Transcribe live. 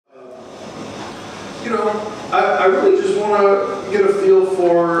I really just want to get a feel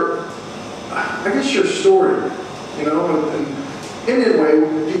for, I guess, your story. And in a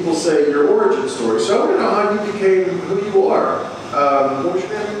way, people say your origin story. So I want to know how you became who you are. What was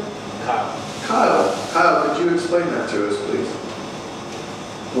your name? Kyle. Kyle, could you explain that to us, please?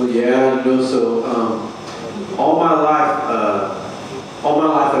 Well, yeah, so all my life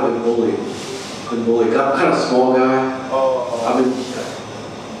I've been bullied. I'm kind of a small guy.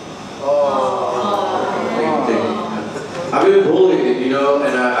 I've been bullied, and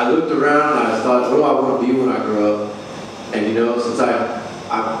I looked around and I thought, what do I want to be when I grow up? And since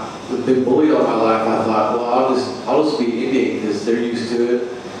I've been bullied all my life, I thought, well, I'll just be Indian because they're used to it,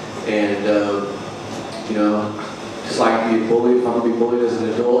 and just like being bullied, if I'm gonna be bullied as an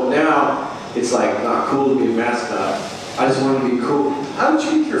adult. And now it's like not cool to be a mascot. I just want to be cool. How did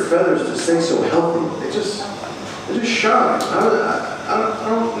you get your feathers to stay so healthy? They just shine. I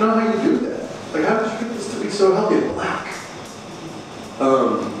don't know how you do that. Like, how did you get this to be so healthy and black?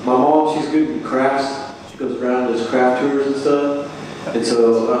 My mom, she's good at crafts. She goes around and does craft tours and stuff. And so,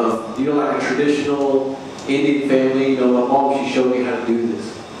 like a traditional Indian family, my mom, she showed me how to do this.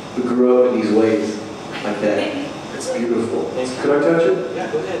 We grew up in these ways, like that. It's beautiful. Could I touch it? Yeah,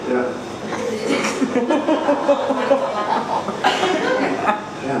 go ahead. Yeah.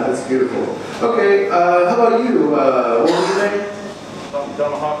 Yeah, that's beautiful. Okay, how about you? What was your name?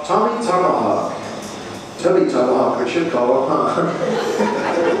 Tomahawk. Tommy Tomahawk. Tubby Tomahawk, I should call him, huh?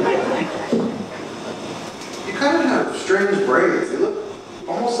 You kind of have strange braids. They look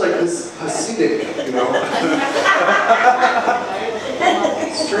almost like this Hasidic,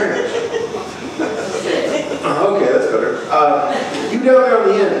 Strange. Okay, that's better. You down there on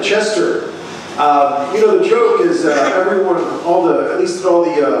the end, Chester. The joke is everyone, at least all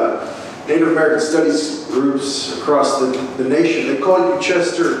the Native American studies groups across the nation, they call you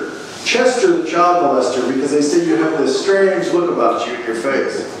Chester the child molester because they say you have this strange look about you in your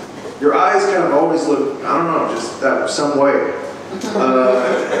face. Your eyes kind of always look, I don't know, just that some way.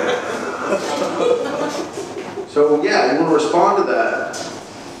 So yeah, you want to respond to that?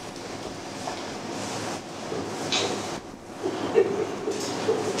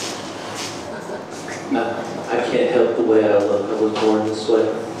 I can't help the way I look. I was born this way.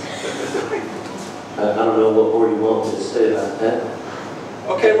 I don't know what more you want me to say about that.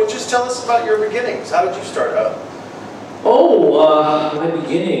 Okay, well just tell us about your beginnings. How did you start out? Oh, my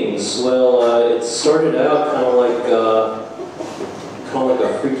beginnings. Well, it started out kind of like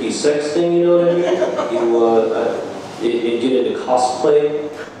a freaky sex thing. You know what I mean? You get into cosplay,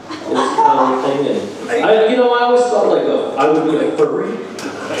 this kind of thing, and I always thought I would be a furry.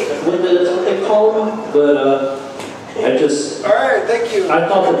 That's what they call them, but all right, thank you. I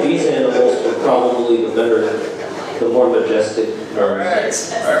thought that these animals were probably the more majestic. All right,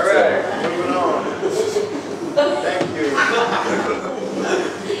 moving on. Thank you.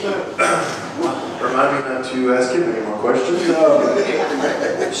 Remind me not to ask him any more questions.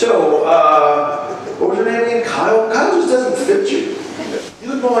 What was your name again? Kyle? Kyle just doesn't fit you. You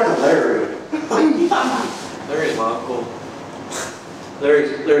look more like a Larry. Larry's my uncle.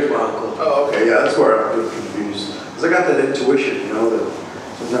 Larry's my uncle. Oh, okay, yeah, that's where I'm a bit confused. Because I got that intuition, that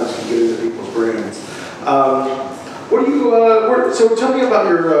sometimes can get into people's brains. What do you, so tell me about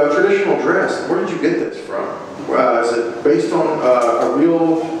your traditional dress. Where did you get this from? Is it based on a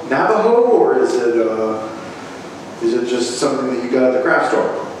real Navajo, or is it just something that you got at the craft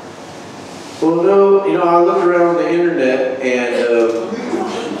store? Well, no, I looked around on the internet,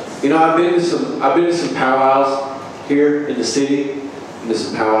 and I've been to some powwows here in the city, and to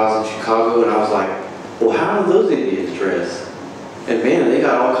some powwows in Chicago, and I was like, well, how do those Indians dress? And man, they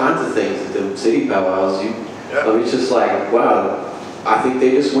got all kinds of things at the city powwows. It's just like, wow, I think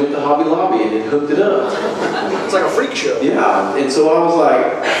they just went to Hobby Lobby and then hooked it up. It's like a freak show. Yeah, and so I was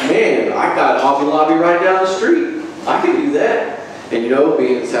like, man, I got Hobby Lobby right down the street. I can do that. And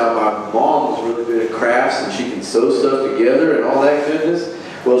being as how my mom was really good at crafts and she can sew stuff together and all that goodness,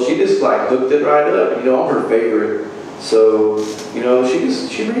 well, she just hooked it right up. I'm her favorite. So, she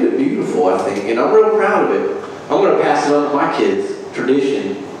made it beautiful, I think, and I'm real proud of it. I'm going to pass it on to my kids.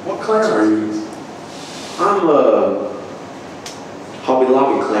 Tradition. What clan are you? I'm a Hobby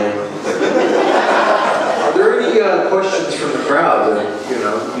Lobby clan. Are there any questions from the crowd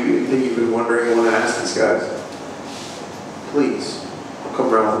that you think you've been wondering you want to ask these guys? Please, I'll come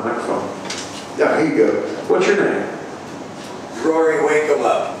around with the microphone. Yeah, here you go. What's your name? Rory,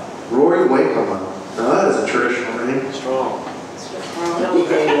 Wakemup. Rory, Wakemup. Now that is a traditional name. Strong.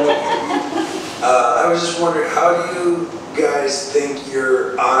 I was just wondering, how do you guys think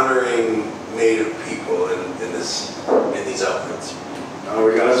you're honoring Native people in these outfits? Oh,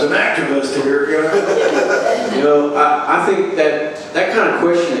 we got some activists here. You know, I think that kind of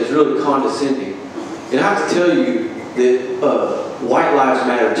question is really condescending. And I have to tell you that white lives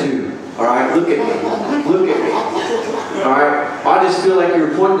matter too. All right, look at me. Look at me. All right, I just feel like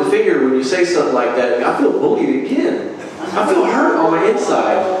you're pointing the finger when you say something like that. I feel bullied again. I feel hurt on my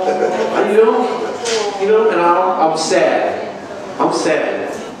inside. You know, and I'm sad. I'm sad.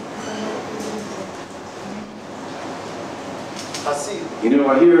 I see. You know,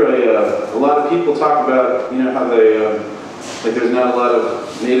 I hear a lot of people talk about, you know, how they, like there's not a lot of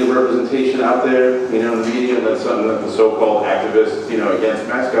Native representation out there, you know, in the media, and that's something that the so-called activists, you know, against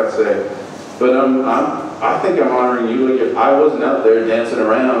Mascot say. But I think I'm honoring you. Like if I wasn't out there dancing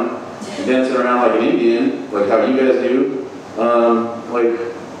around like an Indian, like how you guys do, like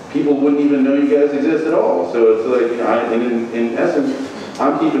people wouldn't even know you guys exist at all. So it's like, you know, in essence,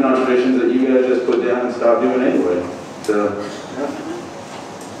 I'm keeping on traditions that you guys just put down and stopped doing anyway. So,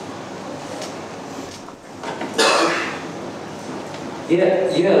 Yeah,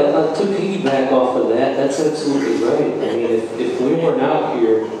 to piggyback off of that, that's absolutely right. I mean, if we weren't out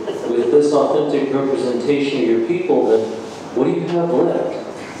here with this authentic representation of your people, then what do you have left?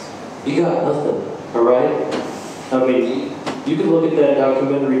 You got nothing, all right? I mean, you can look at that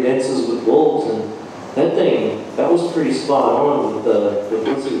documentary, Dances with Wolves, and that thing, that was pretty spot on with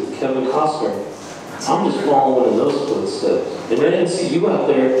Kevin Costner. I'm just following in those footsteps. And I didn't see you out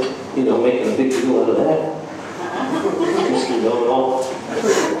there, you know, making a big deal out of that. Mr. Know-it-all.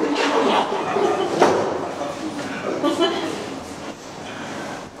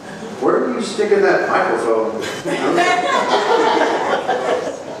 Where are you sticking that microphone?